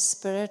except the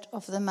spirit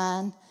of the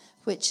man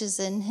which is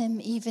in him?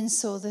 Even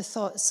so, the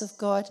thoughts of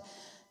God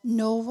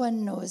no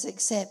one knows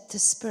except the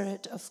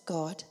Spirit of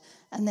God.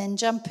 And then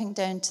jumping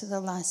down to the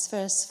last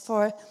verse,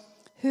 for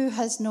who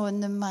has known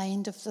the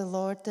mind of the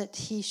Lord that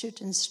he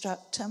should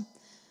instruct him?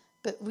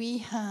 But we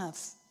have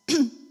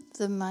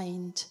the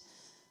mind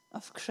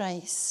of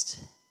Christ.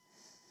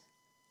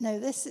 Now,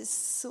 this is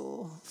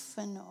so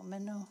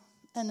phenomenal.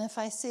 And if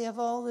I say of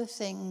all the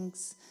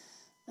things,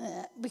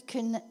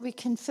 we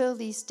can fill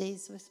these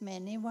days with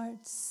many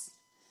words.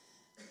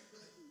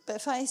 But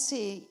if I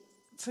say,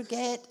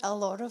 forget a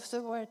lot of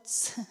the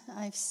words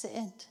I've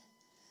said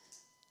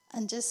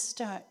and just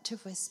start to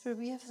whisper,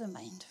 we have the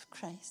mind of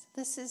Christ.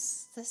 This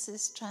is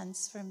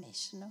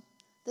transformational.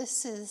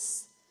 This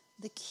is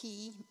the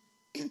key.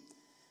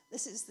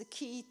 This is the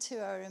key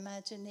to our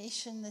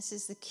imagination. This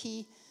is the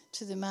key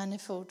to the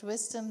manifold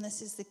wisdom.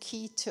 This is the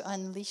key to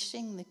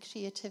unleashing the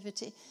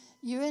creativity.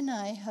 You and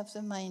I have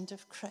the mind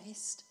of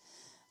Christ.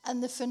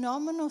 And the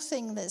phenomenal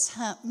thing that's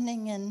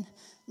happening in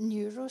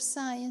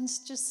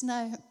neuroscience just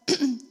now,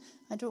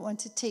 I don't want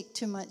to take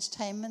too much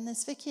time on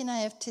this. Vicky and I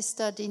have to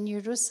study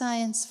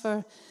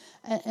neuroscience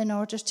in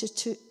order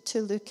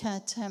to look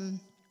at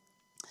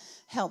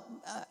help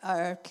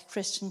our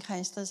Christian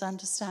counselors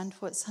understand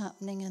what's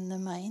happening in the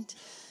mind.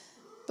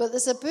 But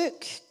there's a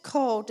book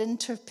called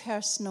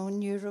Interpersonal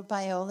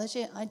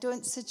Neurobiology. I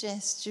don't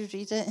suggest you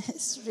read it.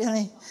 It's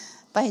really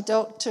by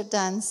Dr.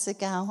 Dan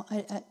Segal.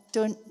 I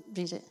don't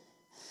read it.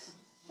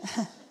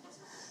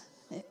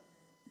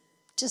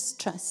 Just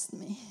trust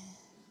me.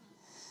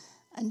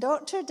 And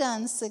Dr.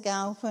 Dan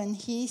Segal, when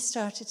he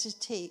started to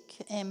take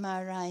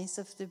MRIs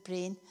of the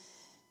brain,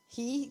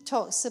 he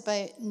talks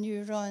about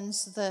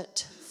neurons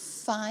that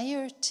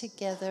fire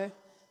together,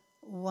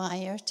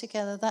 wire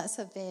together. That's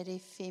a very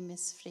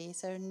famous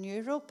phrase. Our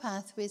neural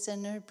pathways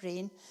in our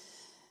brain,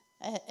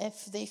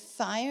 if they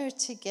fire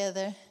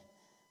together,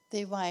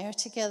 they wire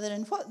together.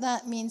 And what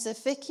that means,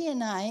 if Vicky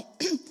and I,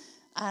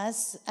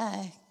 as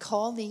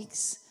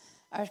colleagues,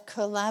 are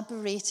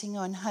collaborating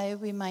on how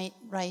we might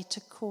write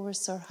a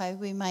course or how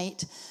we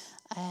might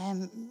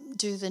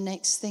do the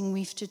next thing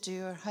we have to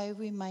do or how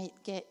we might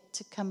get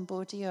to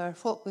Cambodia or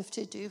what we have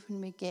to do when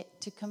we get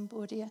to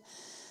Cambodia.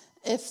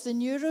 If the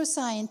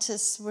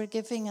neuroscientists were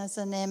giving us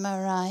an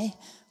MRI,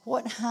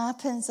 what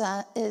happens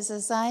is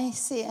as I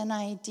say an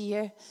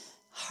idea,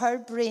 her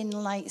brain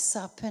lights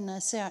up in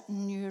a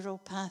certain neural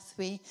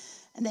pathway.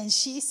 And then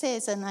she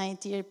says an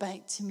idea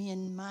back to me,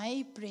 and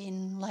my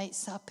brain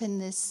lights up in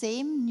the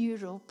same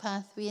neural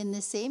pathway, in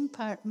the same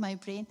part of my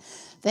brain.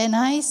 Then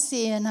I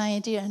say an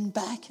idea, and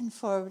back and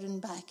forward,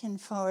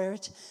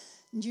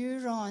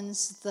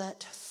 neurons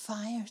that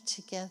fire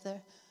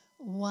together,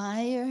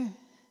 wire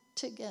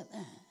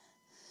together.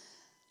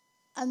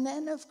 And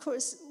then, of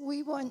course,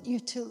 we want you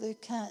to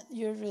look at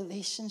your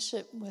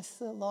relationship with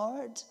the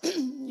Lord.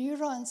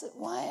 Neurons that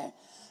wire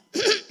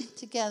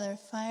together,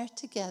 fire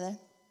together.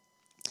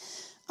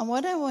 And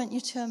what I want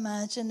you to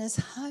imagine is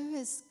how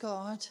is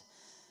God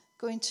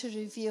going to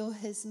reveal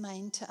his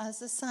mind to us?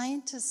 The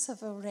scientists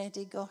have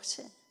already got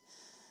it.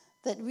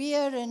 That we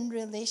are in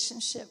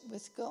relationship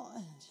with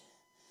God.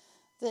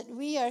 That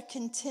we are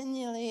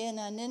continually in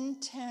an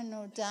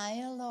internal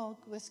dialogue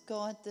with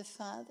God the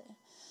Father.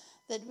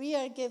 That we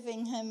are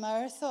giving him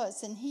our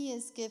thoughts and he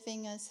is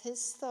giving us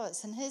his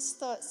thoughts. And his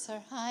thoughts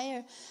are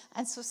higher.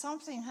 And so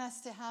something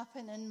has to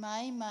happen in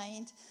my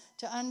mind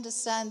to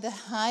understand the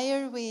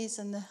higher ways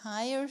and the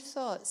higher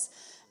thoughts.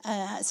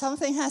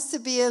 Something has to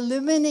be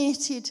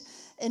illuminated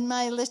in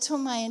my little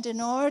mind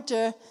in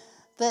order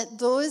that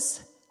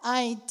those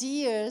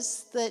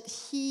ideas that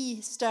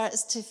he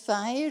starts to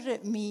fire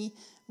at me,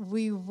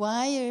 we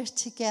wire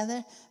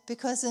together,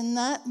 because in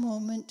that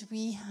moment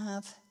we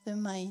have the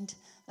mind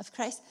of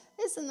Christ.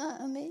 Isn't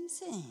that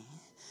amazing?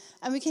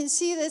 And we can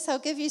see this. I'll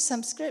give you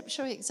some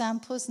scriptural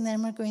examples, and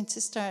then we're going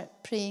to start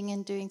praying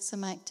and doing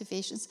some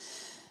activations.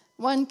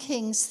 1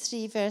 Kings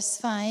 3, verse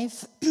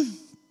 5.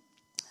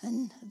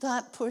 And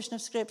that portion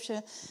of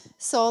scripture,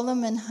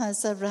 Solomon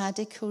has a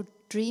radical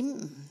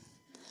dream.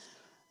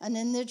 And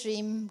in the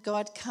dream,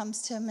 God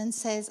comes to him and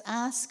says,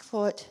 ask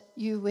what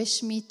you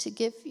wish me to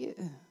give you.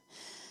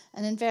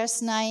 And in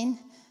verse 9,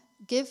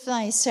 give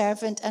thy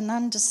servant an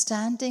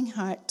understanding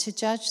heart to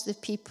judge the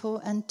people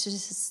and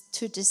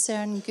to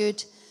discern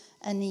good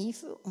and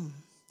evil.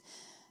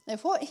 Now,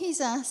 what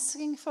he's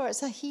asking for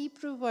is a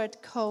Hebrew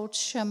word called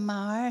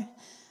shamar,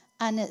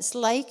 and it's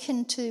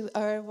likened to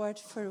our word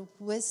for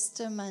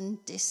wisdom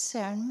and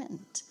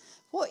discernment.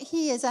 What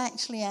he is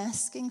actually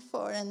asking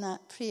for in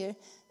that prayer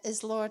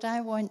is, Lord,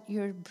 I want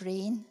your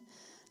brain.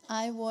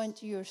 I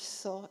want your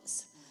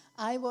thoughts.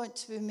 I want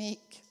to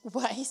make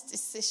wise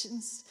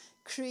decisions,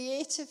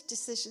 creative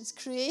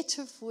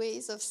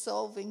ways of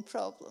solving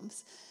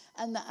problems.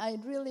 And that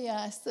I'd really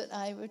ask that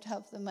I would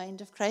have the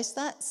mind of Christ.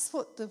 That's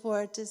what the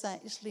word is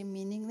actually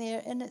meaning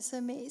there, and it's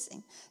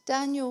amazing.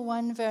 Daniel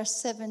 1, verse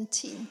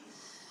 17.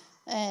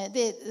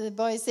 The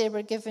boys there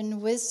were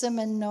given wisdom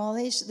and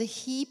knowledge. The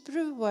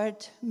Hebrew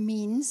word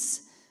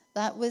means,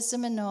 that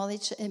wisdom and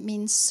knowledge, it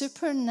means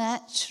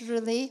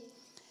supernaturally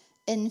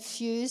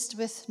infused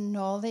with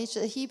knowledge.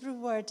 The Hebrew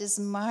word is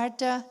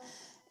marda.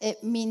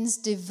 It means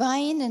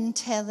divine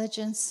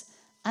intelligence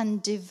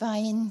and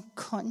divine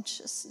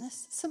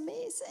consciousness. It's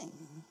amazing.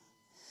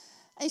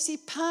 I see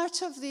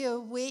part of the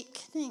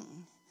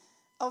awakening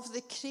of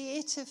the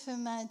creative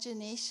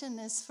imagination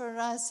is for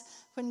us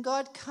when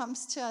God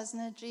comes to us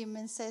in a dream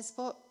and says,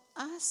 well,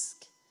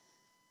 ask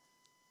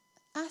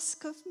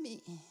of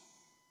me.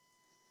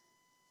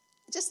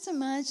 Just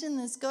imagine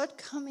this, God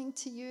coming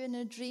to you in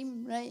a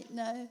dream right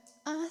now.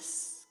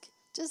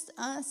 Just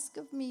ask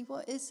of me,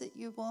 what is it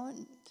you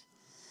want?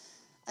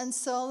 And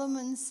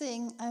Solomon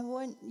saying, I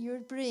want your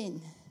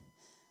brain.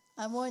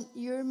 I want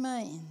your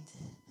mind.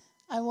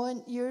 I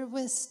want your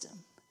wisdom.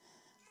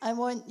 I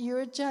want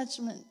your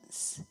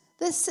judgments.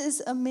 This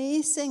is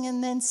amazing.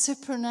 And then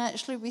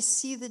supernaturally, we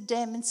see the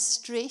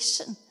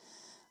demonstration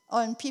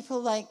on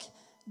people like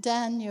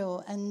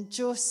Daniel and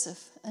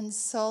Joseph and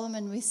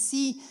Solomon. We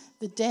see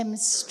the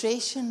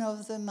demonstration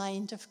of the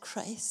mind of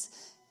Christ.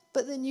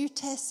 But the New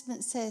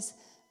Testament says,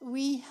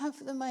 we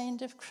have the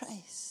mind of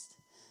Christ.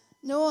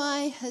 No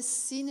eye has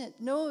seen it.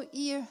 No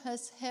ear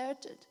has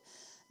heard it.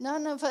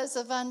 None of us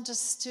have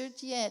understood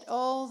yet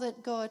all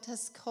that God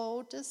has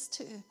called us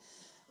to.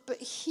 But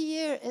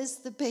here is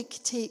the big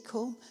take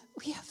home.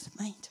 We have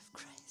the mind of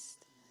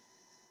Christ.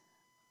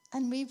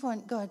 And we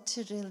want God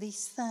to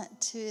release that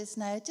to us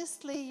now.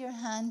 Just lay your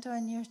hand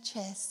on your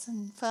chest.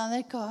 And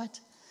Father God,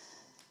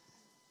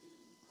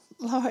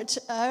 Lord,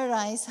 our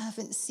eyes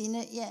haven't seen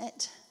it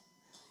yet.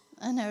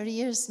 And our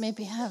ears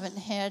maybe haven't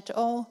heard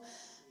all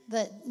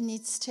that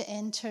needs to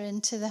enter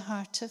into the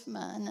heart of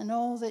man and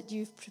all that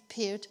you've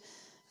prepared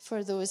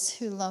for those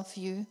who love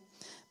you.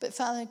 But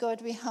Father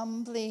God, we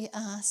humbly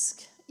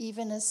ask,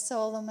 even as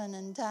Solomon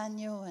and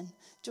Daniel and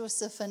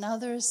Joseph and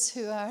others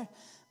who are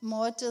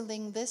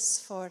modeling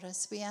this for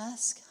us, we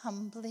ask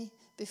humbly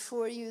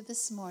before you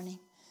this morning,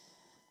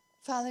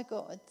 Father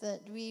God,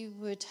 that we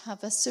would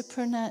have a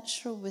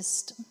supernatural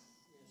wisdom,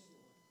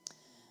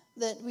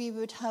 that we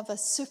would have a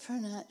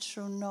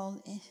supernatural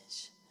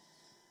knowledge,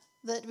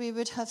 that we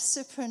would have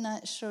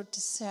supernatural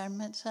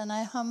discernment. And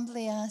I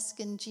humbly ask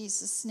in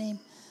Jesus' name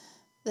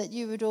that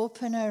you would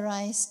open our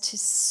eyes to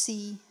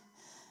see,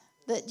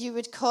 that you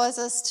would cause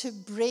us to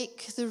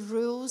break the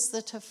rules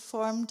that have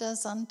formed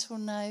us until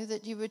now,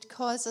 that you would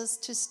cause us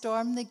to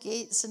storm the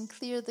gates and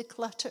clear the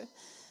clutter.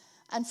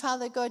 And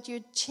Father God,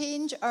 you'd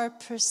change our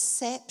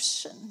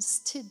perceptions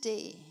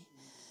today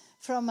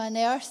from an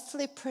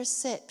earthly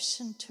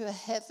perception to a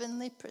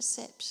heavenly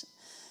perception.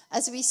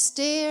 As we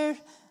stare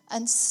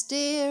and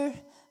stare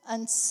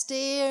and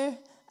stare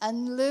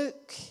and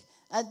look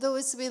at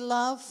those we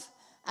love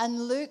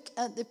and look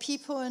at the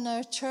people in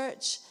our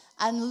church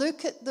and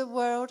look at the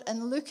world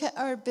and look at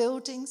our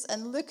buildings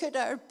and look at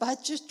our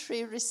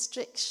budgetary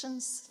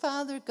restrictions.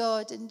 Father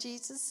God, in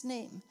Jesus'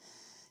 name,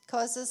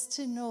 cause us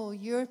to know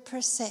your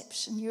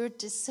perception, your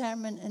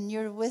discernment and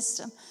your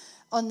wisdom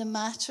on the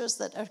matters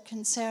that are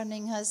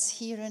concerning us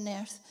here on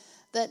earth,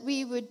 that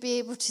we would be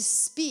able to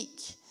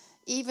speak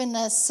even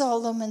as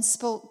Solomon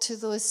spoke to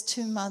those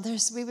two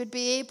mothers. We would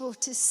be able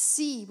to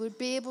see, would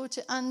be able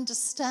to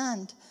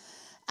understand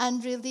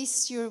and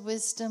release your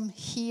wisdom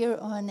here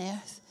on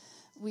earth.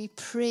 We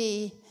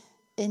pray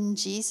in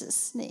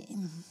Jesus'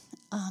 name.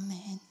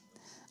 Amen.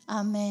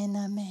 Amen,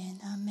 amen,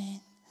 amen.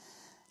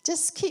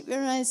 Just keep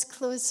your eyes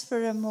closed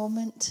for a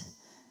moment.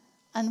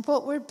 And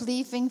what we're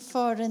believing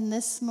for in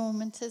this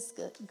moment is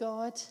that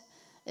God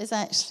is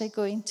actually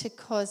going to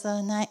cause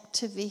an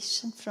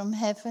activation from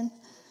heaven.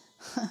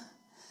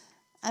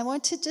 I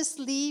want to just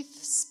leave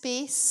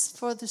space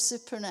for the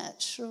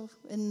supernatural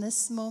in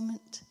this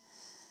moment.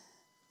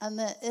 And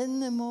that in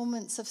the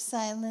moments of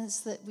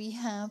silence that we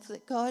have,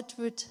 that God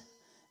would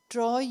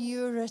draw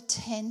your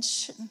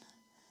attention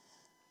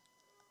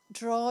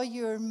draw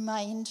your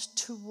mind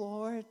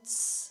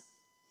towards.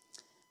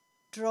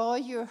 Draw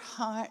your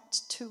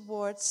heart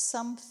towards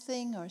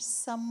something or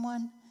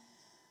someone,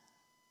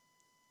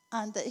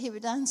 and that he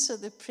would answer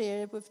the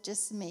prayer we've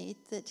just made,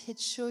 that he'd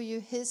show you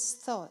his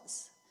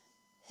thoughts,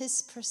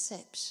 his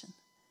perception,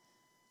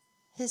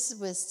 his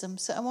wisdom.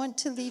 So I want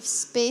to leave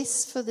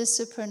space for the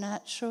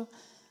supernatural,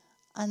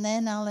 and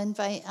then I'll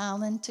invite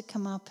Alan to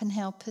come up and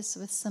help us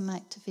with some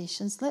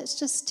activations. Let's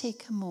just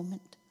take a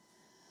moment.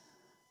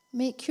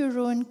 Make your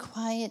own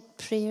quiet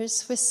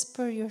prayers.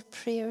 Whisper your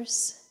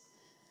prayers.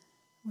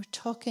 We're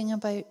talking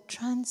about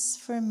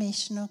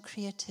transformational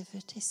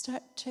creativity.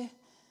 Start to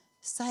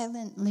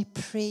silently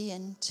pray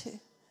into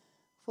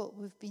what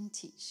we've been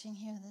teaching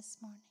here this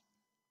morning.